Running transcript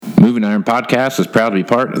Moving Iron Podcast is proud to be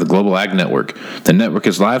part of the Global Ag Network. The network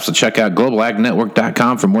is live, so check out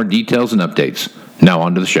globalagnetwork.com for more details and updates. Now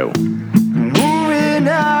on to the show. Moving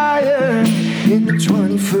iron in the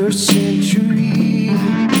 21st century.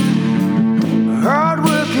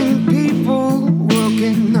 Hard-working people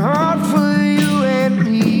working hard for you and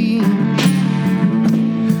me.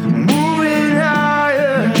 Moving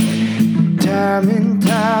iron time and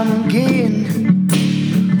time again.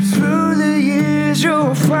 Through the years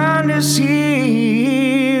you'll find us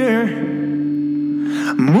here.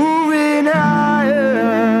 Moving iron.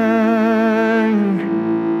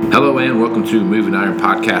 Hello and welcome to Moving Iron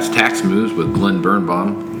Podcast Tax Moves with Glenn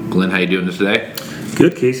Birnbaum. Glenn, how you doing today?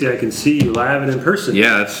 Good, Casey. I can see you live and in person.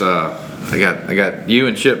 Yeah, it's I got you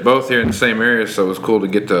and Chip both here in the same area, so it was cool to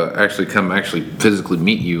get to actually physically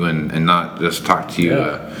meet you and not just talk to you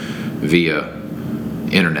via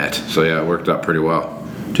internet. So yeah, it worked out pretty well.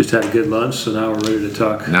 Just had a good lunch, so now we're ready to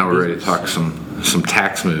talk. Now we're ready to talk some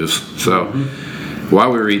tax moves. So while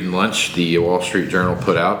we were eating lunch, the Wall Street Journal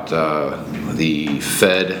put out the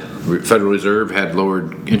Federal Reserve had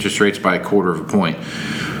lowered interest rates by 1/4 point.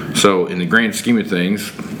 So in the grand scheme of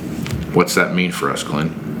things, what's that mean for us,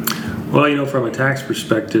 Glenn? Well, from a tax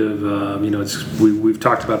perspective, we've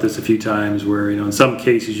talked about this a few times where, in some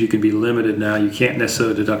cases you can be limited now. You can't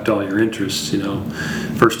necessarily deduct all your interest,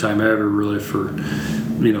 first time ever really for,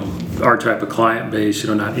 our type of client base,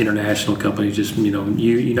 not international companies, just,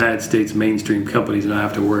 United States mainstream companies, and I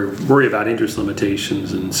have to worry about interest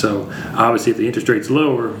limitations. And so obviously if the interest rate's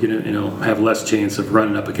lower, have less chance of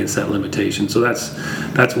running up against that limitation. So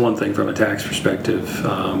that's one thing from a tax perspective.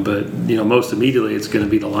 But, most immediately it's going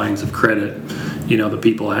to be the lines of credit, the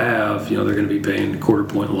people have, they're going to be paying 1/4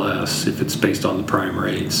 point less if it's based on the prime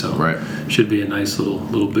rate. So should be a nice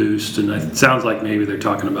little boost. And it sounds like maybe they're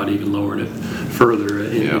talking about even lowering it further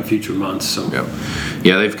in future months. So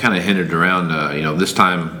yeah, they've kind of hinted around. This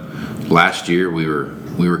time last year we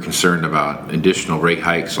were concerned about additional rate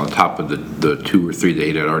hikes on top of the 2 or 3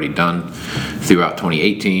 they had already done throughout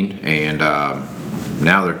 2018, and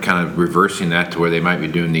now they're kind of reversing that to where they might be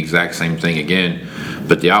doing the exact same thing again,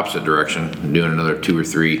 but the opposite direction, doing another 2 or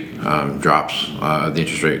 3 drops of the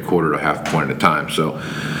interest rate 1/4 to 1/2 point at a time. So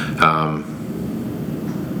I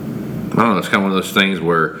don't know. It's kind of one of those things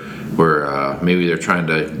where maybe they're trying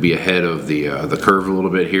to be ahead of the curve a little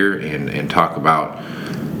bit here and talk about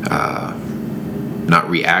not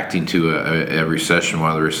reacting to a recession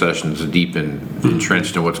while the recession is deep and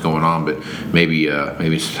entrenched in what's going on, but maybe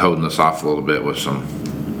it's holding us off a little bit with some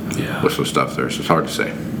stuff there. So it's hard to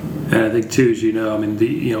say. And I think too, as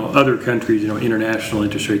the other countries, international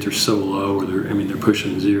interest rates are so low, or they're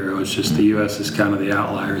pushing zero. It's just the U.S. is kind of the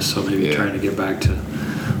outliers, so maybe trying to get back to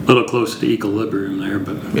a little closer to equilibrium there.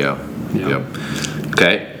 But yeah.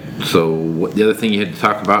 Okay. So the other thing you had to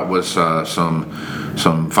talk about was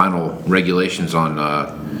some final regulations on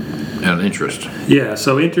interest. Yeah,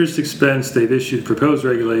 so interest expense, they've issued proposed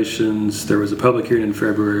regulations. There was a public hearing in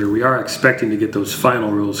February. We are expecting to get those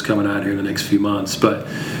final rules coming out here in the next few months. But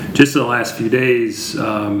just in the last few days,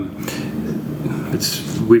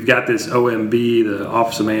 we've got this OMB, the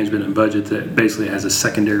Office of Management and Budget, that basically has a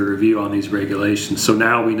secondary review on these regulations. So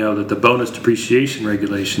now we know that the bonus depreciation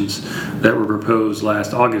regulations that were proposed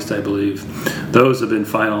last August, I believe, those have been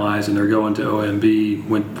finalized and they're going to OMB,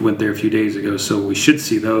 went there a few days ago. So we should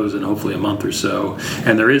see those in hopefully a month or so.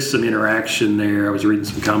 And there is some interaction there. I was reading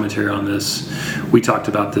some commentary on this. We talked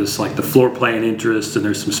about this, like the floor plan interest, and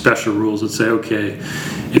there's some special rules that say, okay,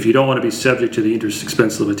 if you don't want to be subject to the interest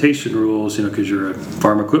expense limitation rules, because you're a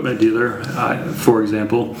farm equipment dealer, for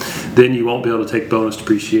example, then you won't be able to take bonus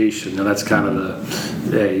depreciation. Now that's kind of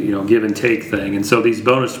the give and take thing. And so these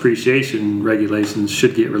bonus depreciation regulations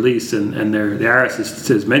should get released, and the IRS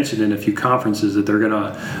has mentioned in a few conferences that they're going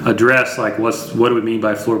to address what do we mean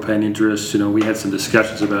by floor plan interest. We had some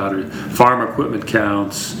discussions about it. Farm equipment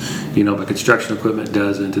counts, but construction equipment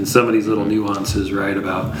doesn't, and some of these little nuances, right,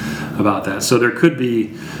 about that. So there could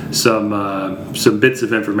be some bits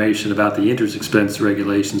of information about the interest expense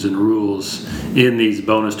regulations and rules in these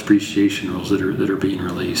bonus depreciation rules that are being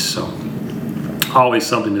released. So always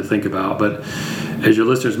something to think about. But as your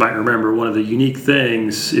listeners might remember, one of the unique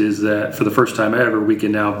things is that for the first time ever, we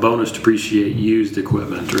can now bonus depreciate used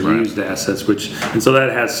equipment or used assets, and so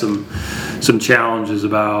that has some challenges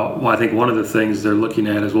about. Well, I think one of the things they're looking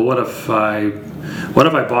at is, well, what if I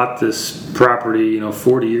bought this property,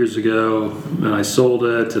 40 years ago, and I sold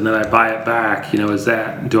it, and then I buy it back?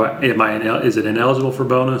 Is it ineligible for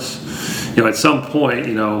bonus? At some point,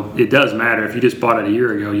 it does matter. If you just bought it a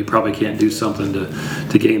year ago, you probably can't do something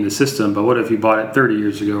to game the system. But what if you bought it 30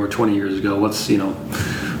 years ago or 20 years ago?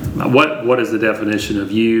 what is the definition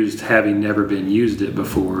of used, having never been used it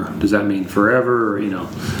before? Does that mean forever? Or,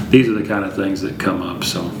 these are the kind of things that come up.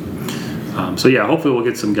 So yeah, hopefully we'll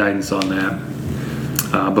get some guidance on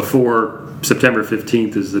that before September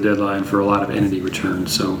 15th is the deadline for a lot of entity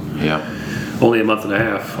returns. So yeah, only a month and a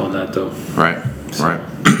half on that though. Right.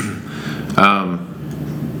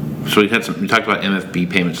 So we talked about MFB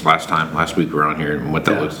payments last week we were on here, and what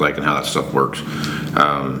that looks like and how that stuff works.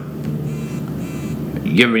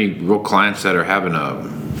 You have any real clients that are having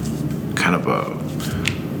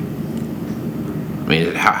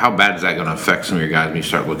how bad is that going to affect some of your guys when you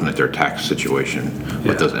start looking at their tax situation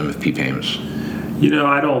with those MFP payments?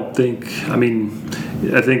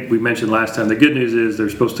 I think we mentioned last time, the good news is they're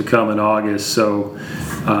supposed to come in August, so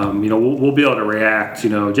we'll be able to react.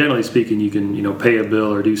 Generally speaking, you can pay a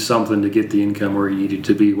bill or do something to get the income where you need it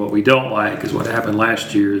to be. What we don't like is what happened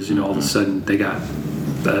last year is all of a sudden they got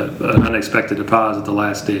an unexpected deposit the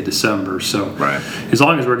last day of December. So as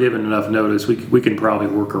long as we're given enough notice, we can probably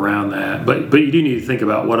work around that. But you do need to think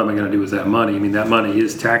about, what am I going to do with that money? That money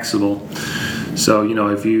is taxable. So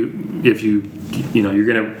if you're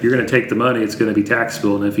gonna take the money, it's going to be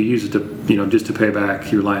taxable, and if you use it to just to pay back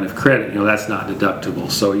your line of credit, that's not deductible.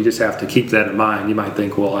 So you just have to keep that in mind. You might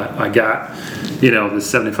think, well, I got the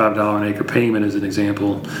 $75 an acre payment as an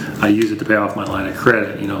example. I use it to pay off my line of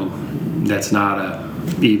credit. That's not a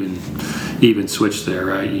even switch there,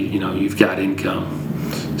 right? You've got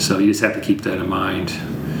income, so you just have to keep that in mind.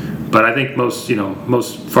 But I think most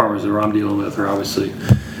farmers that I'm dealing with are obviously.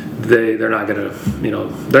 They're not gonna,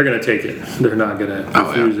 they're gonna take it. They're not gonna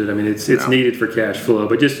refuse it. It's needed for cash flow.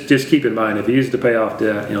 But just keep in mind, if you use it to pay off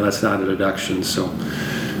debt, that's not a deduction. So,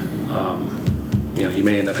 you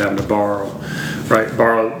may end up having to borrow it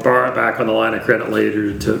back on the line of credit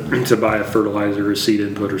later to buy a fertilizer or seed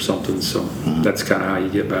input or something. So that's kind of how you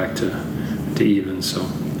get back to even. So.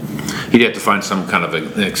 You'd have to find some kind of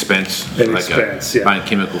an expense, buying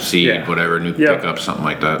chemical seed, whatever, new pickup, something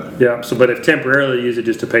like that. Yeah. So, but if temporarily you use it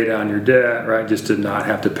just to pay down your debt, right, just to not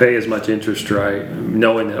have to pay as much interest, right,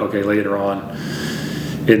 knowing that later on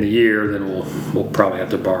in the year, then we'll probably have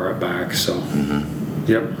to borrow it back. So,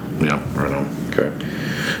 Yep. Yeah. Right on. Okay.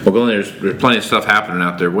 Well, Glenn, there's plenty of stuff happening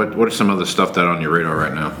out there. What are some of the stuff that on your radar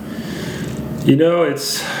right now?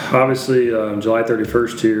 It's obviously July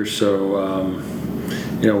 31st here, so.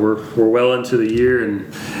 We're well into the year,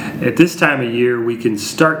 and at this time of year, we can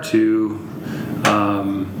start to,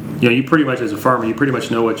 you pretty much, as a farmer, you pretty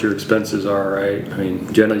much know what your expenses are, right?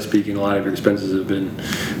 Generally speaking, a lot of your expenses have been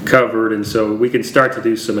covered, and so we can start to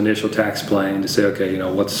do some initial tax planning to say, okay,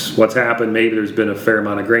 what's happened? Maybe there's been a fair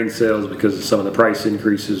amount of grain sales because of some of the price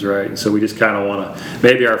increases, right? And so we just kind of want to,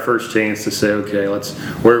 maybe our first chance to say, okay,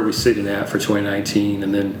 where are we sitting at for 2019?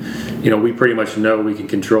 And then, we pretty much know we can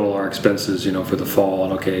control our expenses, for the fall,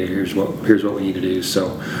 and okay, here's what we need to do.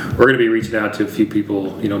 So we're going to be reaching out to a few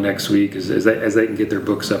people, next week as they can get their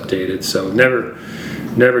books updated. So never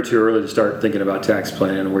too early to start thinking about tax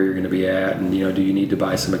planning and where you're going to be at, and do you need to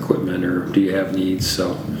buy some equipment or do you have needs?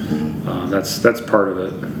 So that's part of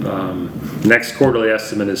it. Next quarterly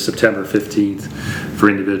estimate is September 15th for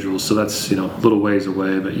individuals, so that's a little ways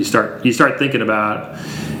away. But you start thinking about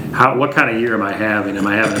what kind of year am I having? Am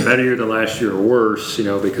I having a better year than last year or worse?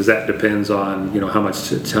 Because that depends on how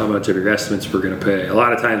much of your estimates we're going to pay. A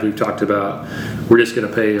lot of times we've talked about we're just going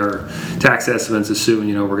to pay our tax estimates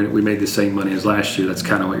assuming we made the same money as last year. That's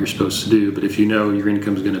kind of what you're supposed to do. But if your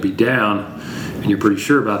income is going to be down and you're pretty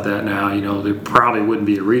sure about that now, there probably wouldn't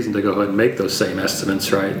be a reason to go ahead and make those same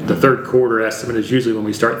estimates, right? The third quarter estimate is usually when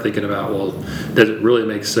we start thinking about, well, does it really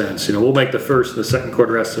make sense? We'll make the first and the second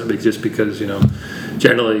quarter estimate just because,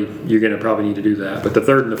 generally you're going to probably need to do that. But the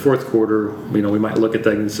third and the fourth quarter, we might look at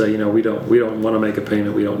things and say, we don't want to make a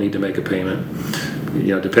payment. We don't need to make a payment,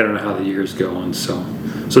 depending on how the year's going. So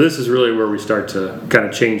this is really where we start to kind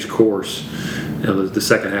of change course, the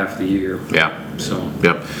second half of the year. Yeah. So.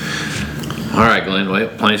 Yep. All right, Glenn. Well,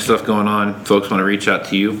 plenty of stuff going on. Folks want to reach out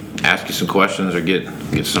to you, ask you some questions, or get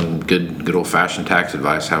some good old-fashioned tax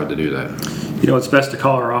advice. How to do that? It's best to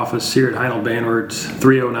call our office here at Heinold Banwards,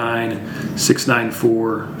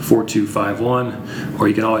 309-694-4251, or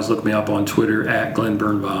you can always look me up on Twitter at Glenn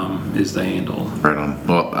Birnbaum is the handle. Right on.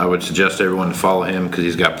 Well, I would suggest everyone to follow him because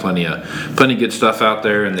he's got plenty of good stuff out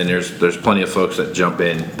there, and then there's plenty of folks that jump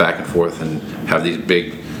in back and forth and have these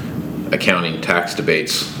big accounting tax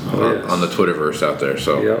debates on the Twitterverse out there.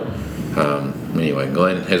 So. Yep. Anyway,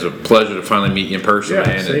 Glenn, it's a pleasure to finally meet you in person,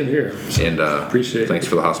 man. Same here. And appreciate it. Thanks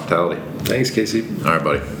for the hospitality. Thanks, Casey. All right,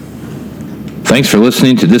 buddy. Thanks for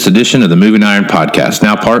listening to this edition of the Moving Iron Podcast,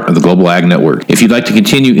 now part of the Global Ag Network. If you'd like to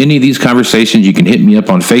continue any of these conversations, you can hit me up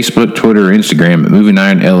on Facebook, Twitter, or Instagram at Moving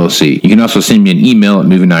Iron LLC. You can also send me an email at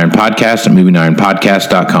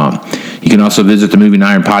movingironpodcast@movingironpodcast.com. You can also visit the Moving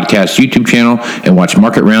Iron Podcast YouTube channel and watch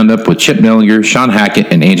Market Roundup with Chip Dellinger, Sean Hackett,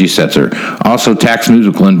 and Angie Setzer. Also, Tax Moves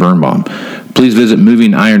with Glenn Birnbaum. Please visit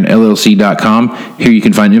movingironllc.com. Here you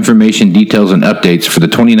can find information, details, and updates for the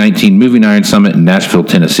 2019 Moving Iron Summit in Nashville,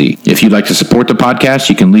 Tennessee. If you'd like to support the podcast,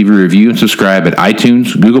 you can leave a review and subscribe at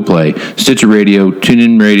iTunes, Google Play, Stitcher Radio,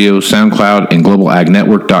 TuneIn Radio, SoundCloud, and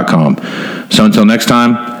globalagnetwork.com. So until next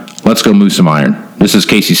time, let's go move some iron. This is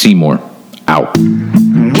Casey Seymour. Out.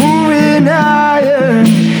 Moving iron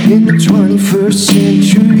in the 21st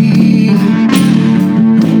century.